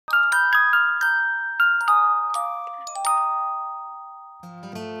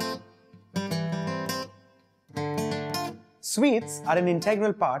Sweets are an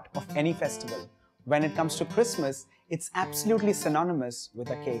integral part of any festival. When it comes to Christmas, it's absolutely synonymous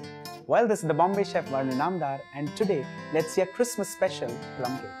with a cake. Well, this is the Bombay chef Varun Inamdar, and today let's see a Christmas special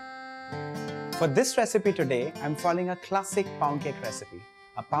plum cake. For this recipe today, I'm following a classic pound cake recipe.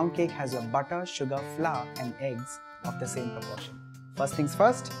 A pound cake has your butter, sugar, flour and eggs of the same proportion. First things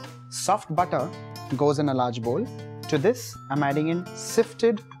first, soft butter goes in a large bowl. To this, I'm adding in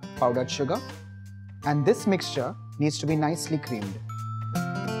sifted powdered sugar, and this mixture needs to be nicely creamed.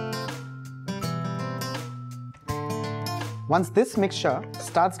 Once this mixture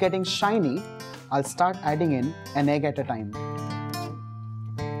starts getting shiny, I'll start adding in an egg at a time.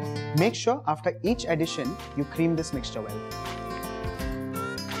 Make sure after each addition, you cream this mixture well.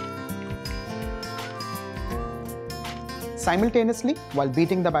 Simultaneously, while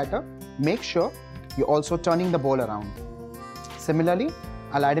beating the batter, make sure you're also turning the bowl around. Similarly,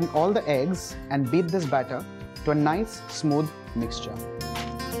 I'll add in all the eggs and beat this batter to a nice smooth mixture.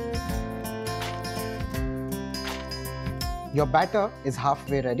 Your batter is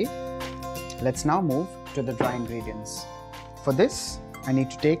halfway ready. Let's now move to the dry ingredients. For this, I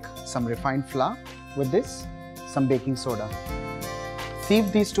need to take some refined flour. With this, some baking soda.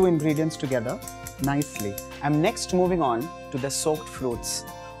 Sieve these two ingredients together nicely. I'm next moving on to the soaked fruits.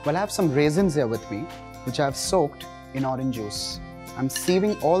 Well, I have some raisins here with me, which I have soaked in orange juice. I'm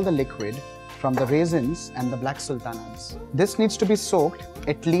sieving all the liquid from the raisins and the black sultanas. This needs to be soaked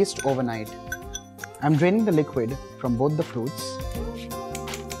at least overnight. I'm draining the liquid from both the fruits.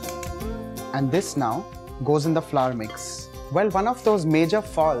 And this now goes in the flour mix. Well, one of those major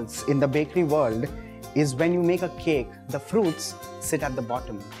faults in the bakery world is when you make a cake, the fruits sit at the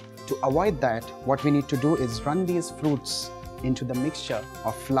bottom. To avoid that, what we need to do is run these fruits into the mixture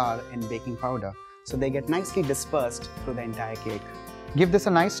of flour and baking powder so they get nicely dispersed through the entire cake. Give this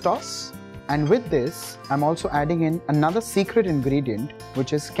a nice toss. And with this, I'm also adding in another secret ingredient,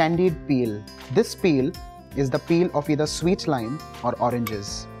 which is candied peel. This peel is the peel of either sweet lime or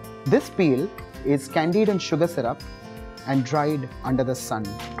oranges. This peel is candied in sugar syrup and dried under the sun.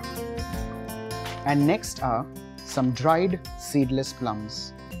 And next are some dried seedless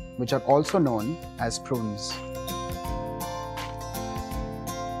plums, which are also known as prunes.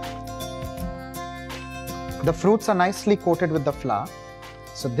 The fruits are nicely coated with the flour.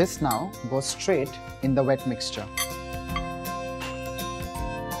 So this now goes straight in the wet mixture.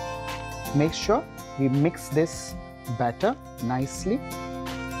 Make sure we mix this batter nicely.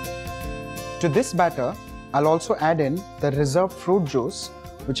 To this batter, I'll also add in the reserved fruit juice,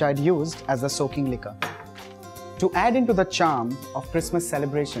 which I'd used as the soaking liquor. To add into the charm of Christmas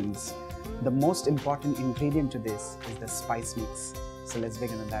celebrations, the most important ingredient to this is the spice mix. So let's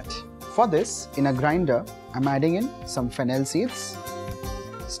begin with that. For this, in a grinder, I'm adding in some fennel seeds,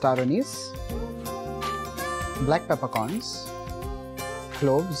 star anise, black peppercorns,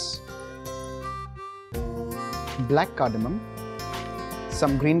 cloves, black cardamom,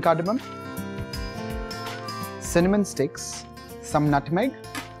 some green cardamom, cinnamon sticks, some nutmeg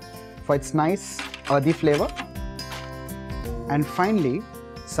for its nice earthy flavor, and finally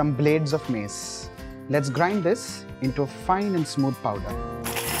some blades of mace. Let's grind this into a fine and smooth powder.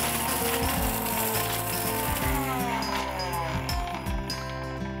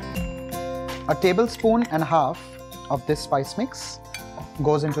 A tablespoon and a half of this spice mix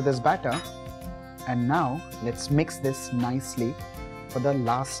goes into this batter, and now let's mix this nicely for the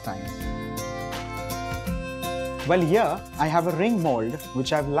last time. Well, here I have a ring mold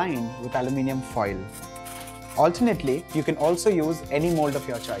which I've lined with aluminium foil. Alternately, you can also use any mold of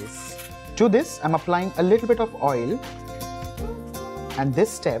your choice. To this, I'm applying a little bit of oil, and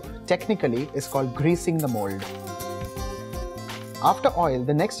this step technically is called greasing the mold. After oil,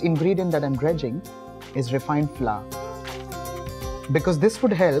 the next ingredient that I'm dredging is refined flour, because this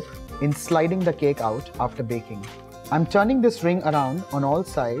would help in sliding the cake out after baking. I'm turning this ring around on all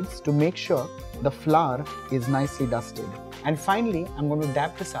sides to make sure the flour is nicely dusted. And finally, I'm going to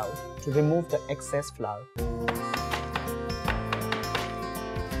dab this out to remove the excess flour.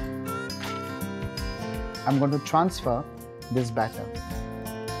 I'm going to transfer this batter.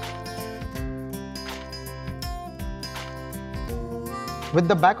 With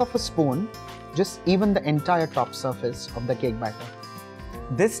the back of a spoon, just even the entire top surface of the cake batter.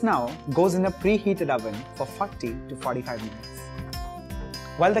 This now goes in a preheated oven for 40 to 45 minutes.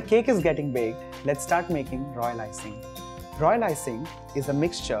 While the cake is getting baked, let's start making royal icing. Royal icing is a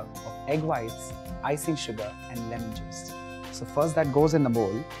mixture of egg whites, icing sugar and lemon juice. So first that goes in the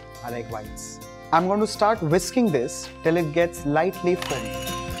bowl are egg whites. I'm going to start whisking this till it gets lightly foamy.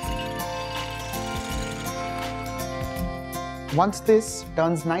 Once this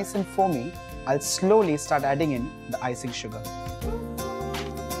turns nice and foamy, I'll slowly start adding in the icing sugar.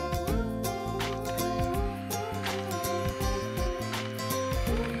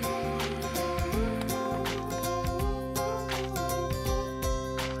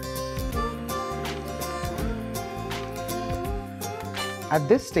 At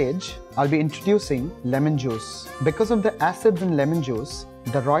this stage, I'll be introducing lemon juice. Because of the acids in lemon juice,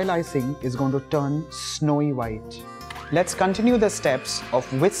 the royal icing is going to turn snowy white. Let's continue the steps of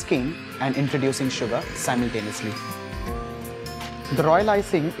whisking and introducing sugar simultaneously. The royal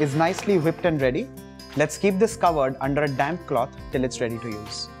icing is nicely whipped and ready. Let's keep this covered under a damp cloth till it's ready to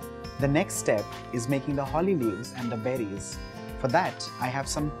use. The next step is making the holly leaves and the berries. For that, I have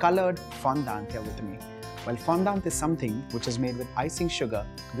some colored fondant here with me. Well, fondant is something which is made with icing sugar,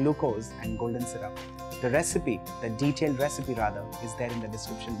 glucose and golden syrup. The detailed recipe rather, is there in the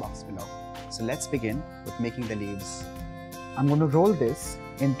description box below. So let's begin with making the leaves. I'm going to roll this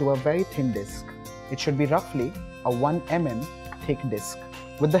into a very thin disc. It should be roughly a 1 mm thick disc.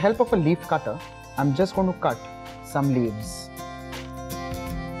 With the help of a leaf cutter, I'm just going to cut some leaves.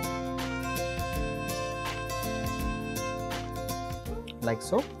 Like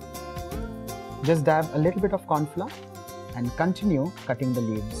so. Just dab a little bit of corn flour and continue cutting the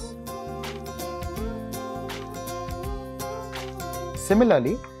leaves.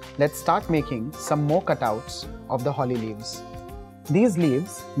 Similarly, let's start making some more cutouts of the holly leaves. These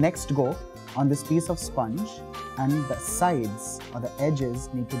leaves next go on this piece of sponge, and the sides or the edges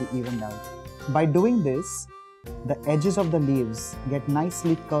need to be evened out. By doing this, the edges of the leaves get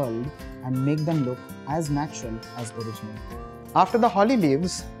nicely curled and make them look as natural as original. After the holly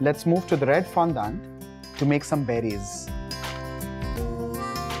leaves, let's move to the red fondant to make some berries.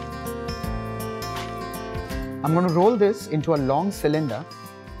 I'm going to roll this into a long cylinder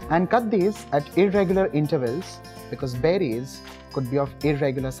and cut these at irregular intervals because berries could be of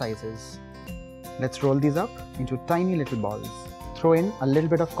irregular sizes. Let's roll these up into tiny little balls. Throw in a little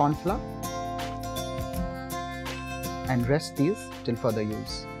bit of corn flour and rest these till further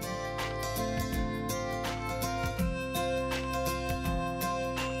use.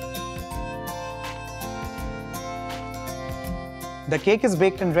 The cake is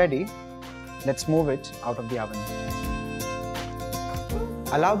baked and ready. Let's move it out of the oven.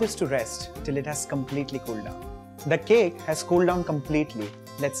 Allow this to rest till it has completely cooled down. The cake has cooled down completely.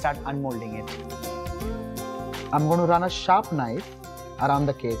 Let's start unmolding it. I'm going to run a sharp knife around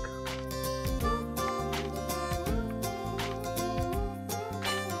the cake.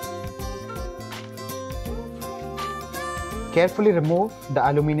 Carefully remove the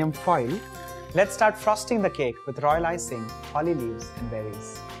aluminium foil. Let's start frosting the cake with royal icing, holly leaves and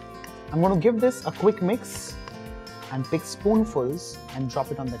berries. I'm going to give this a quick mix and pick spoonfuls and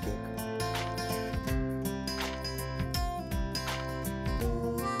drop it on the cake.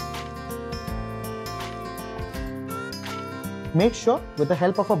 Make sure with the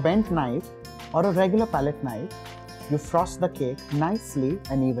help of a bent knife or a regular palette knife, you frost the cake nicely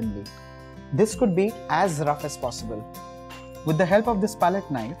and evenly. This could be as rough as possible. With the help of this palette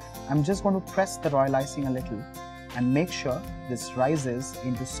knife, I'm just going to press the royal icing a little and make sure this rises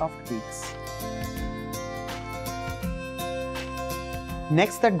into soft peaks.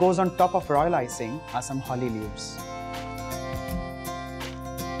 Next that goes on top of royal icing are some holly leaves.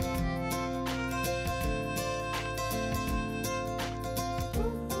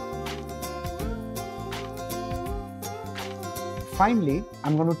 Finally,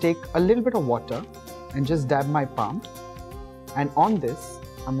 I'm going to take a little bit of water and just dab my palm. And on this,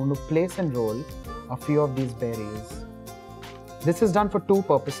 I'm going to place and roll a few of these berries. This is done for two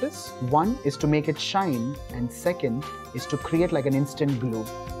purposes. One is to make it shine, and second is to create like an instant glue.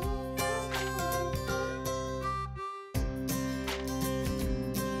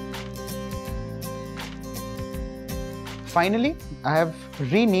 Finally, I have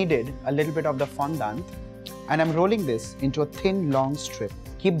re-kneaded a little bit of the fondant and I'm rolling this into a thin long strip.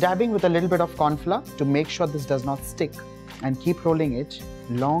 Keep dabbing with a little bit of corn flour to make sure this does not stick, and keep rolling it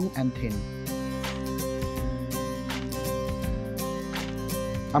long and thin.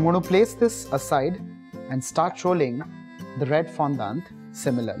 I'm going to place this aside and start rolling the red fondant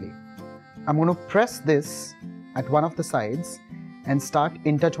similarly. I'm going to press this at one of the sides and start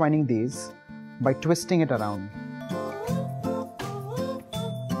intertwining these by twisting it around.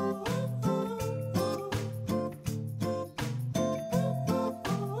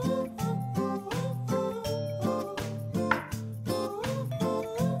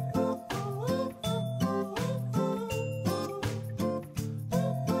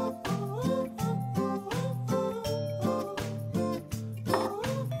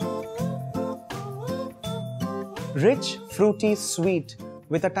 Rich, fruity, sweet,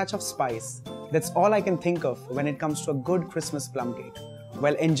 with a touch of spice. That's all I can think of when it comes to a good Christmas plum cake.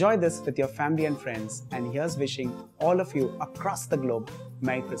 Well, enjoy this with your family and friends, and here's wishing all of you across the globe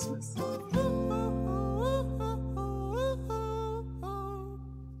Merry Christmas.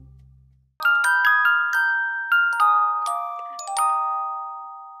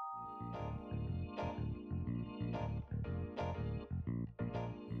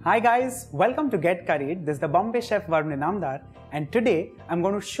 Hi guys, welcome to Get Curried. This is the Bombay chef Varun Inamdar, and today I'm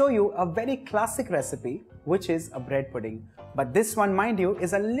going to show you a very classic recipe, which is a bread pudding. But this one, mind you,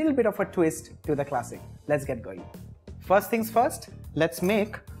 is a little bit of a twist to the classic. Let's get going. First things first, let's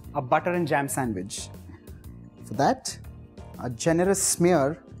make a butter and jam sandwich. For that, a generous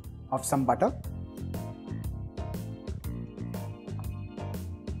smear of some butter.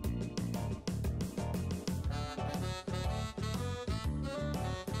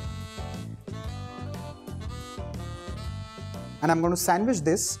 And I'm going to sandwich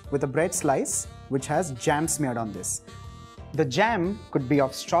this with a bread slice which has jam smeared on this. The jam could be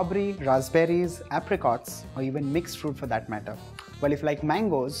of strawberry, raspberries, apricots, or even mixed fruit for that matter. Well, if you like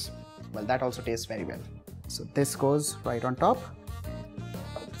mangoes, well, that also tastes very well. So this goes right on top.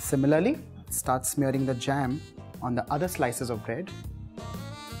 Similarly, start smearing the jam on the other slices of bread.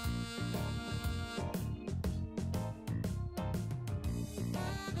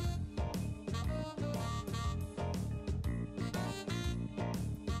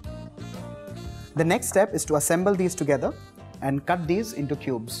 The next step is to assemble these together and cut these into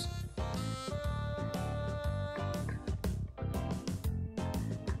cubes.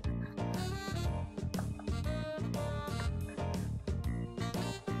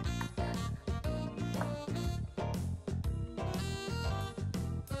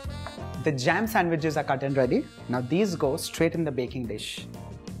 The jam sandwiches are cut and ready. Now these go straight in the baking dish.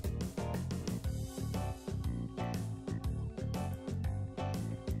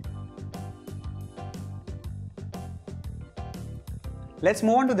 Let's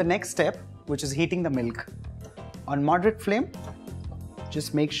move on to the next step, which is heating the milk. On moderate flame,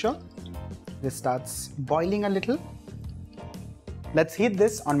 just make sure this starts boiling a little. Let's heat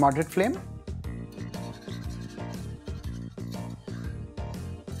this on moderate flame.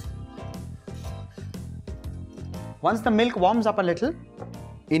 Once the milk warms up a little,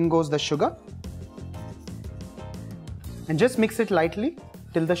 in goes the sugar. And just mix it lightly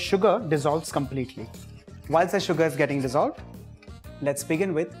till the sugar dissolves completely. Whilst the sugar is getting dissolved, let's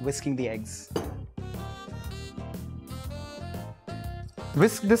begin with whisking the eggs.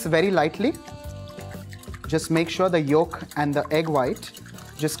 Whisk this very lightly. Just make sure the yolk and the egg white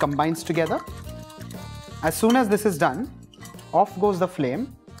just combines together. As soon as this is done, off goes the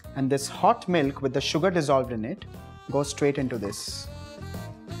flame, and this hot milk with the sugar dissolved in it goes straight into this.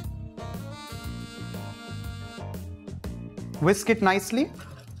 Whisk it nicely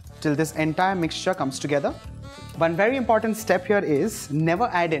till this entire mixture comes together. One very important step here is never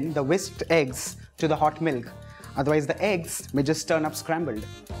add in the whisked eggs to the hot milk, otherwise the eggs may just turn up scrambled.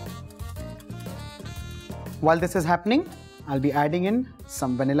 While this is happening, I'll be adding in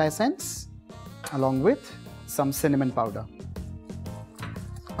some vanilla essence along with some cinnamon powder.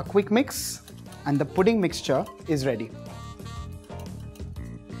 A quick mix and the pudding mixture is ready.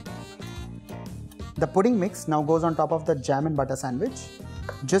 The pudding mix now goes on top of the jam and butter sandwich.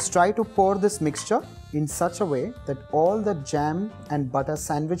 Just try to pour this mixture in such a way that all the jam and butter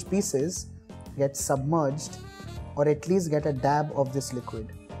sandwich pieces get submerged, or at least get a dab of this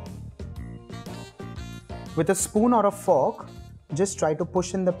liquid. With a spoon or a fork, just try to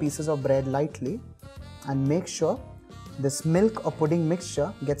push in the pieces of bread lightly and make sure this milk or pudding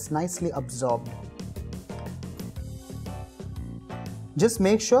mixture gets nicely absorbed. Just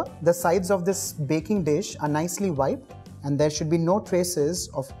make sure the sides of this baking dish are nicely wiped, and there should be no traces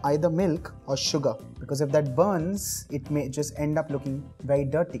of either milk or sugar, because if that burns, it may just end up looking very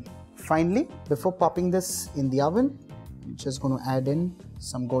dirty. Finally, before popping this in the oven, I'm just going to add in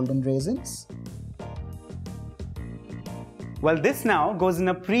some golden raisins. Well, this now goes in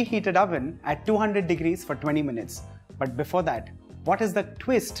a preheated oven at 200 degrees for 20 minutes. But before that, what is the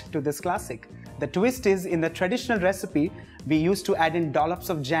twist to this classic? The twist is, in the traditional recipe, we used to add in dollops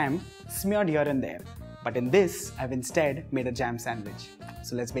of jam smeared here and there. But in this, I've instead made a jam sandwich.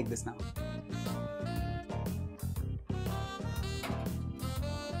 So let's bake this now.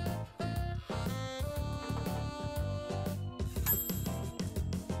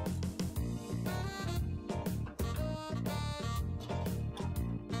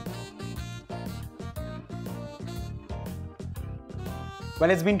 Well,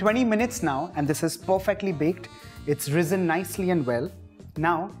 it's been 20 minutes now and this is perfectly baked. It's risen nicely and well.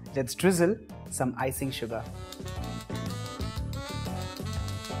 Now, let's drizzle some icing sugar.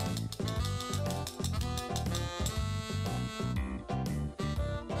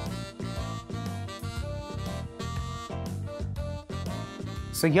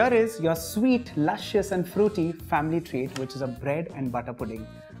 So here is your sweet, luscious and fruity family treat, which is a bread and butter pudding.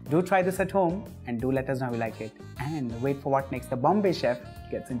 Do try this at home and do let us know how you like it. And wait for what next the Bombay chef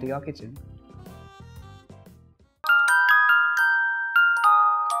gets into your kitchen.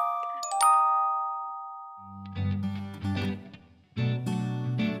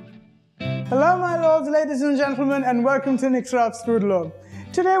 Hello my lords, ladies and gentlemen, and welcome to Saraf's Food Log.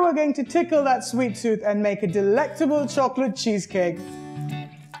 Today we're going to tickle that sweet tooth and make a delectable chocolate cheesecake.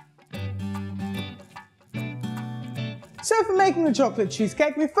 So for making the chocolate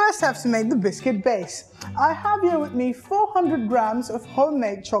cheesecake, we first have to make the biscuit base. I have here with me 400 grams of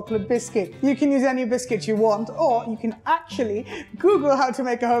homemade chocolate biscuit. You can use any biscuit you want, or you can actually Google how to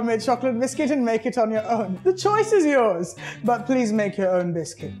make a homemade chocolate biscuit and make it on your own. The choice is yours, but please make your own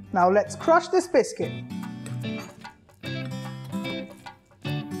biscuit. Now let's crush this biscuit.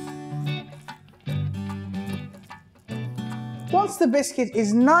 Once the biscuit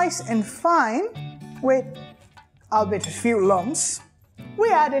is nice and fine, with albeit a few lumps, we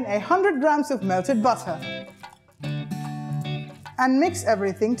add in 100 grams of melted butter and mix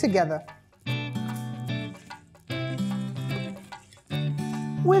everything together.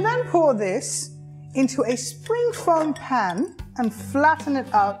 We then pour this into a spring foam pan and flatten it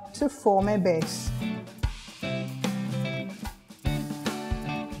out to form a base.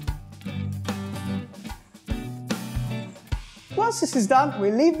 Once this is done,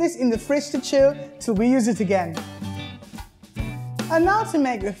 we leave this in the fridge to chill till we use it again. And now to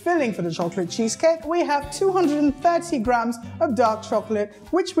make the filling for the chocolate cheesecake, we have 230 grams of dark chocolate,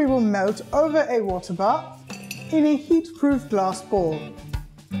 which we will melt over a water bath in a heat-proof glass bowl.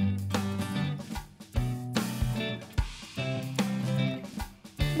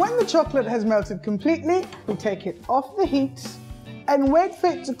 When the chocolate has melted completely, we take it off the heat and wait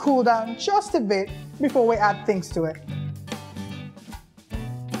for it to cool down just a bit before we add things to it.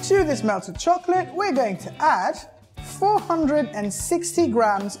 To this melted chocolate, we're going to add 460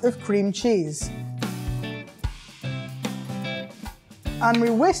 grams of cream cheese. And we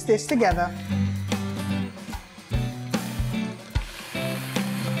whisk this together.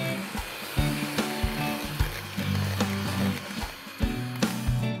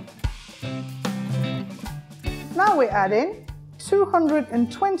 Now we add in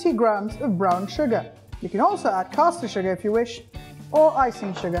 220 grams of brown sugar. You can also add caster sugar if you wish, or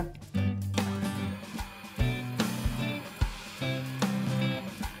icing sugar.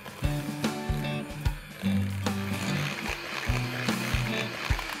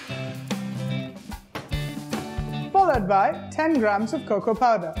 Followed by 10 grams of cocoa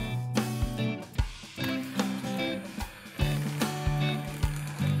powder.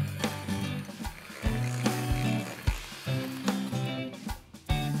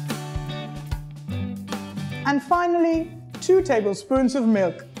 And finally, 2 tablespoons of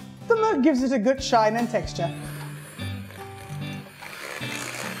milk. The milk gives it a good shine and texture.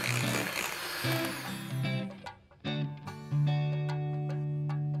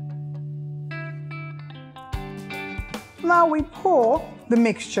 Now we pour the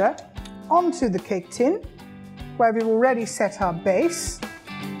mixture onto the cake tin, where we've already set our base.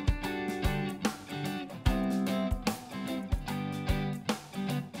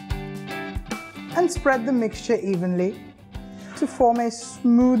 And spread the mixture evenly to form a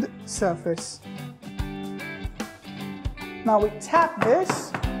smooth surface. Now we tap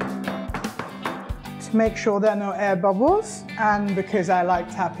this to make sure there are no air bubbles, and because I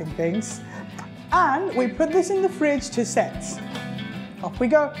like tapping things. And we put this in the fridge to set. Off we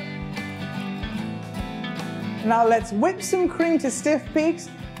go. Now let's whip some cream to stiff peaks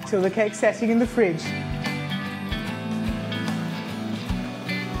till the cake's setting in the fridge.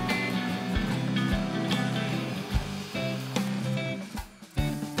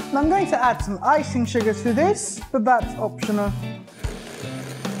 And I'm going to add some icing sugar to this, but that's optional.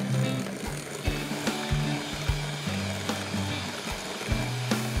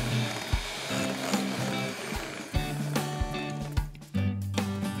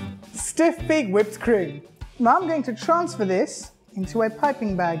 Stiff peak whipped cream. Now I'm going to transfer this into a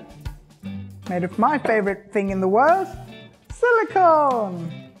piping bag made of my favorite thing in the world,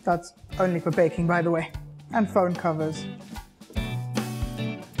 silicone. That's only for baking, by the way, and phone covers.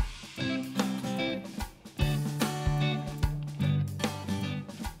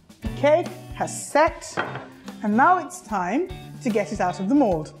 The cake has set, and now it's time to get it out of the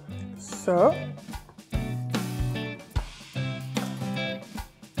mold. So,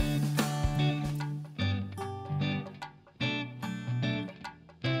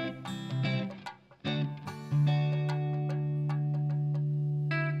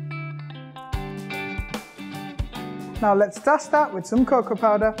 Now let's dust that with some cocoa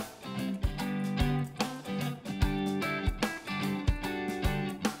powder.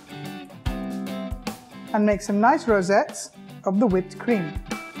 And make some nice rosettes of the whipped cream.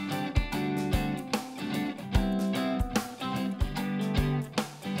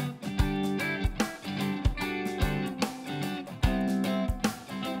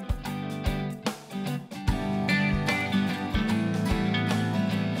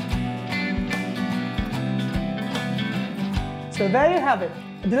 So there you have it,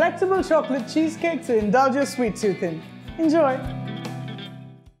 a delectable chocolate cheesecake to indulge your sweet tooth in. Enjoy!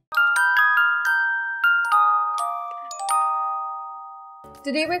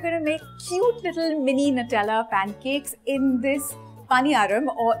 Today we're going to make cute little mini Nutella pancakes in this paniyaram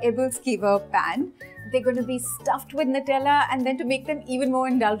or ebelskiver pan. They're going to be stuffed with Nutella, and then to make them even more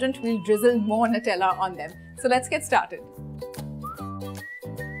indulgent, we'll drizzle more Nutella on them. So let's get started.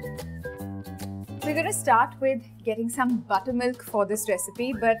 We're going to start with getting some buttermilk for this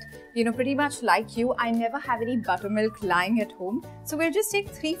recipe, but pretty much like you, I never have any buttermilk lying at home. So we'll just take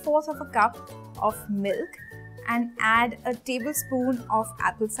 3/4 of a cup of milk and add a tablespoon of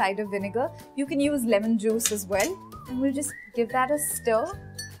apple cider vinegar. You can use lemon juice as well. And we'll just give that a stir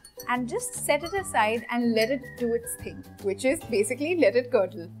and just set it aside and let it do its thing, which is basically let it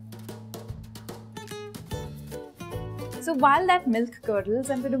curdle. So while that milk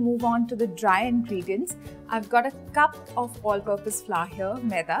curdles, I'm going to move on to the dry ingredients. I've got a cup of all-purpose flour here,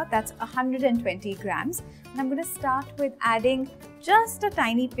 maida, that's 120 grams. And I'm going to start with adding just a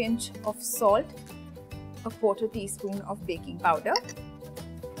tiny pinch of salt, a 1/4 teaspoon of baking powder.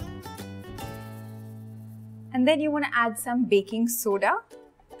 And then you want to add some baking soda.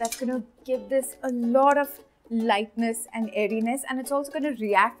 That's going to give this a lot of lightness and airiness, and it's also going to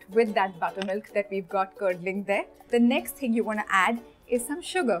react with that buttermilk that we've got curdling there. The next thing you want to add is some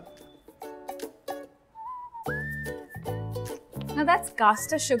sugar. Now that's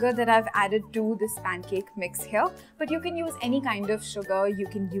caster sugar that I've added to this pancake mix here, but you can use any kind of sugar. You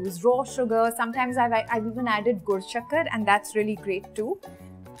can use raw sugar. Sometimes I've even added gur shakkar, and that's really great too.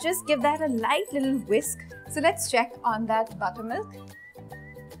 Just give that a light little whisk. So let's check on that buttermilk.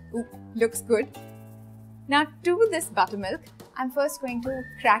 Ooh, looks good. Now to this buttermilk, I'm first going to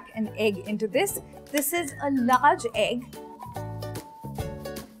crack an egg into this. This is a large egg.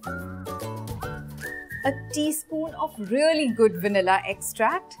 A teaspoon of really good vanilla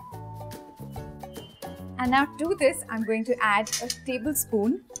extract. And now to this, I'm going to add a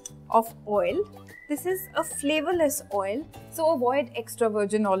tablespoon of oil. This is a flavorless oil, so avoid extra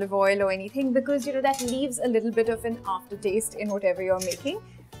virgin olive oil or anything, because that leaves a little bit of an aftertaste in whatever you're making.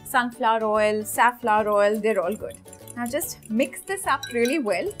 Sunflower oil, safflower oil, they're all good. Now just mix this up really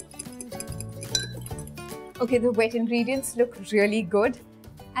well. Okay, the wet ingredients look really good.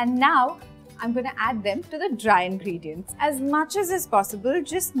 And now I'm going to add them to the dry ingredients. As much as is possible,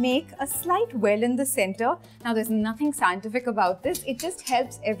 just make a slight well in the center. Now there's nothing scientific about this. It just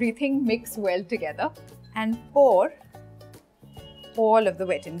helps everything mix well together. And pour all of the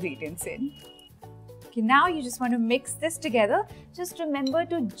wet ingredients in. Okay, now you just want to mix this together. Just remember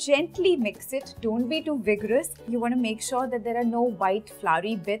to gently mix it. Don't be too vigorous. You want to make sure that there are no white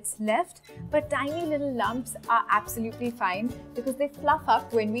floury bits left, but tiny little lumps are absolutely fine because they fluff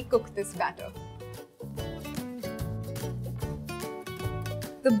up when we cook this batter.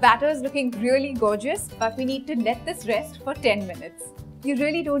 The batter is looking really gorgeous, but we need to let this rest for 10 minutes. You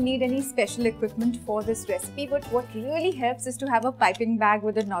really don't need any special equipment for this recipe, but what really helps is to have a piping bag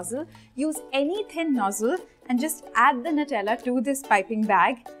with a nozzle. Use any thin nozzle and just add the Nutella to this piping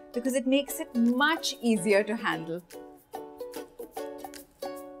bag because it makes it much easier to handle.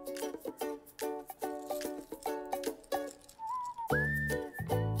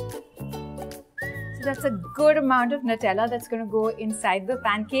 So that's a good amount of Nutella that's going to go inside the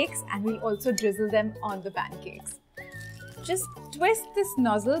pancakes, and we'll also drizzle them on the pancakes. Just twist this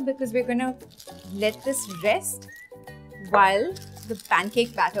nozzle because we're going to let this rest while the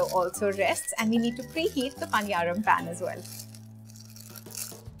pancake batter also rests, and we need to preheat the paniyaram pan as well.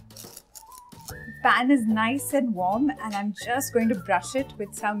 The pan is nice and warm, and I'm just going to brush it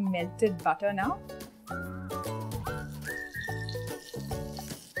with some melted butter now.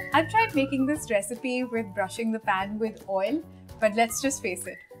 I've tried making this recipe with brushing the pan with oil, but let's just face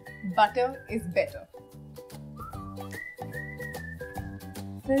it, butter is better.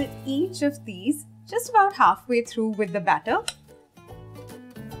 Fill each of these just about halfway through with the batter.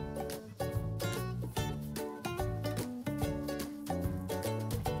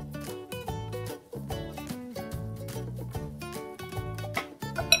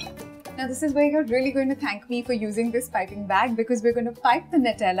 Now this is where you're really going to thank me for using this piping bag, because we're going to pipe the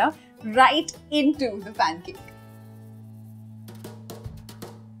Nutella right into the pancake.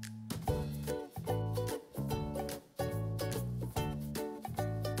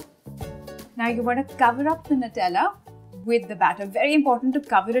 Now you want to cover up the Nutella with the batter. Very important to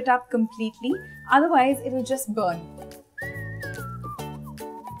cover it up completely, otherwise it will just burn.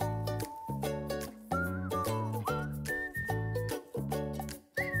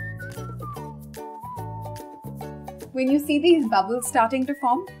 When you see these bubbles starting to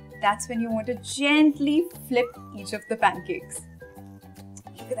form, that's when you want to gently flip each of the pancakes.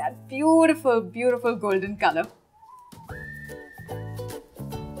 Look at that beautiful, beautiful golden color.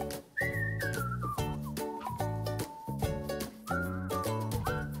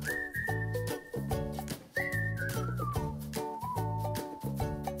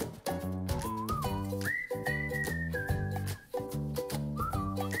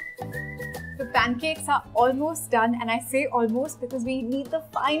 The pancakes are almost done, and I say almost because we need the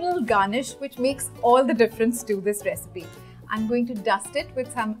final garnish, which makes all the difference to this recipe. I'm going to dust it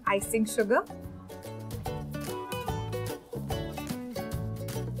with some icing sugar.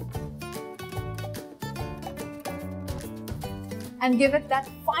 And give it that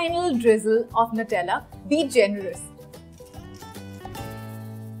final drizzle of Nutella. Be generous.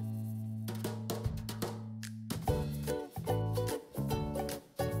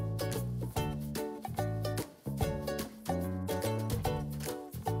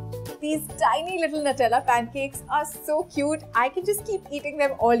 These tiny little Nutella pancakes are so cute. I can just keep eating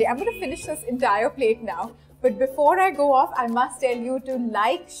them all day. I'm going to finish this entire plate now. But before I go off, I must tell you to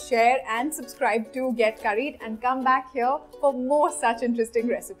like, share and subscribe to Get Curried and come back here for more such interesting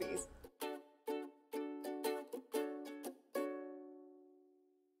recipes.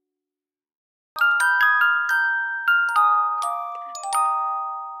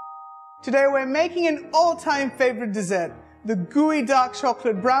 Today we're making an all-time favorite dessert, the gooey dark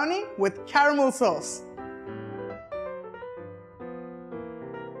chocolate brownie with caramel sauce.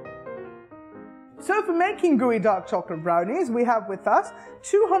 So for making gooey dark chocolate brownies, we have with us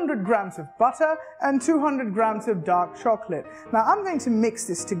 200 grams of butter and 200 grams of dark chocolate. Now I'm going to mix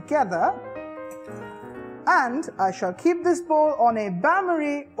this together, and I shall keep this bowl on a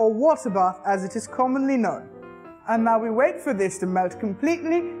bain-marie or water bath as it is commonly known. And now we wait for this to melt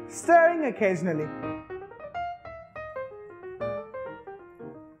completely, stirring occasionally.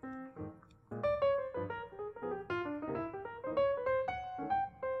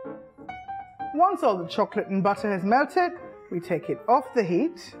 Once all the chocolate and butter has melted, we take it off the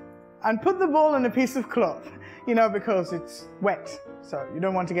heat and put the bowl on a piece of cloth, because it's wet, so you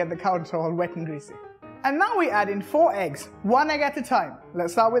don't want to get the counter all wet and greasy. And now we add in 4 eggs, 1 egg at a time.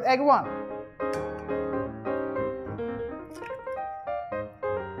 Let's start with egg 1.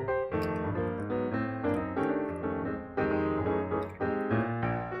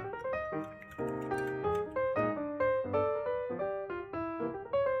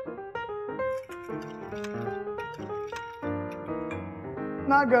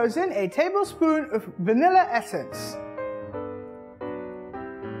 Now goes in a tablespoon of vanilla essence.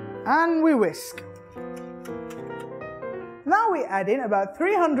 And we whisk. Now we add in about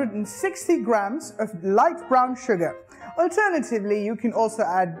 360 grams of light brown sugar. Alternatively, you can also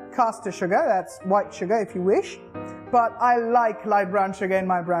add caster sugar, that's white sugar if you wish, but I like light brown sugar in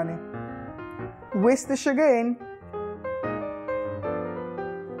my brownie. Whisk the sugar in.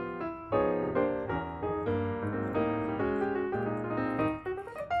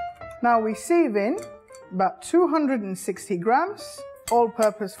 Now we sieve in about 260 grams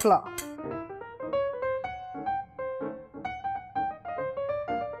all-purpose flour.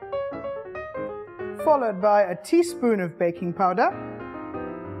 Followed by a teaspoon of baking powder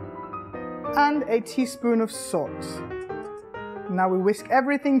and a teaspoon of salt. Now we whisk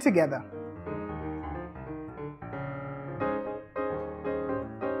everything together.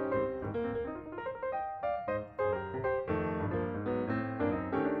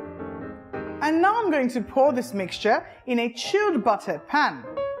 And now I'm going to pour this mixture in a chilled buttered pan.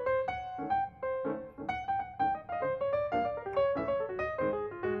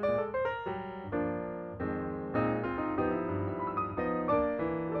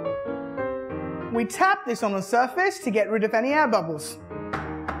 We tap this on the surface to get rid of any air bubbles.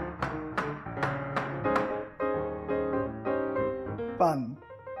 Fun.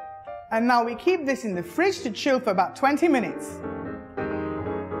 And now we keep this in the fridge to chill for about 20 minutes.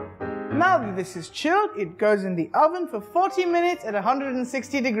 Now that this is chilled, it goes in the oven for 40 minutes at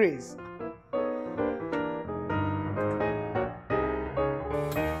 160 degrees.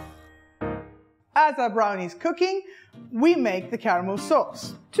 As our brownie is cooking, we make the caramel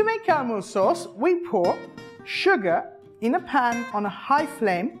sauce. To make caramel sauce, we pour sugar in a pan on a high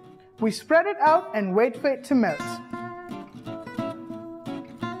flame. We spread it out and wait for it to melt.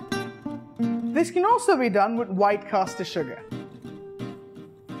 This can also be done with white caster sugar.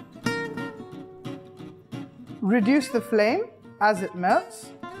 Reduce the flame as it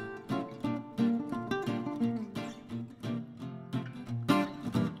melts.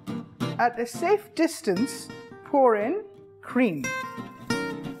 At a safe distance, pour in cream.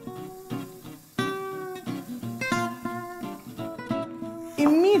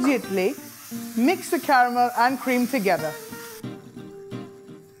 Immediately, mix the caramel and cream together.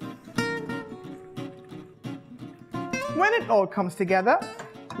 When it all comes together,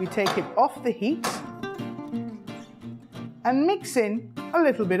 we take it off the heat and mix in a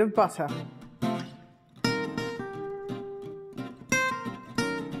little bit of butter.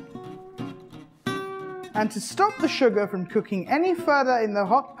 And to stop the sugar from cooking any further in the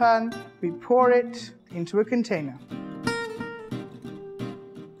hot pan, we pour it into a container.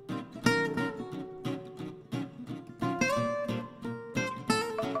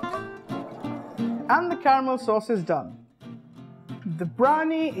 And the caramel sauce is done. The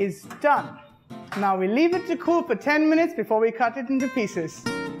brownie is done. Now we leave it to cool for 10 minutes before we cut it into pieces.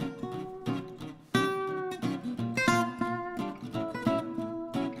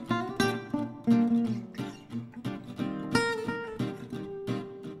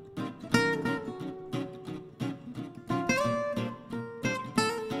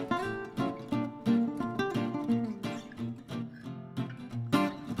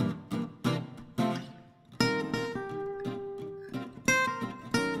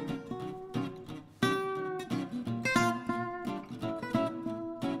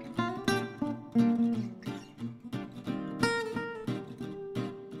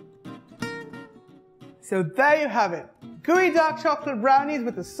 So there you have it, gooey dark chocolate brownies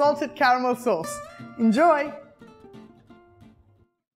with a salted caramel sauce. Enjoy!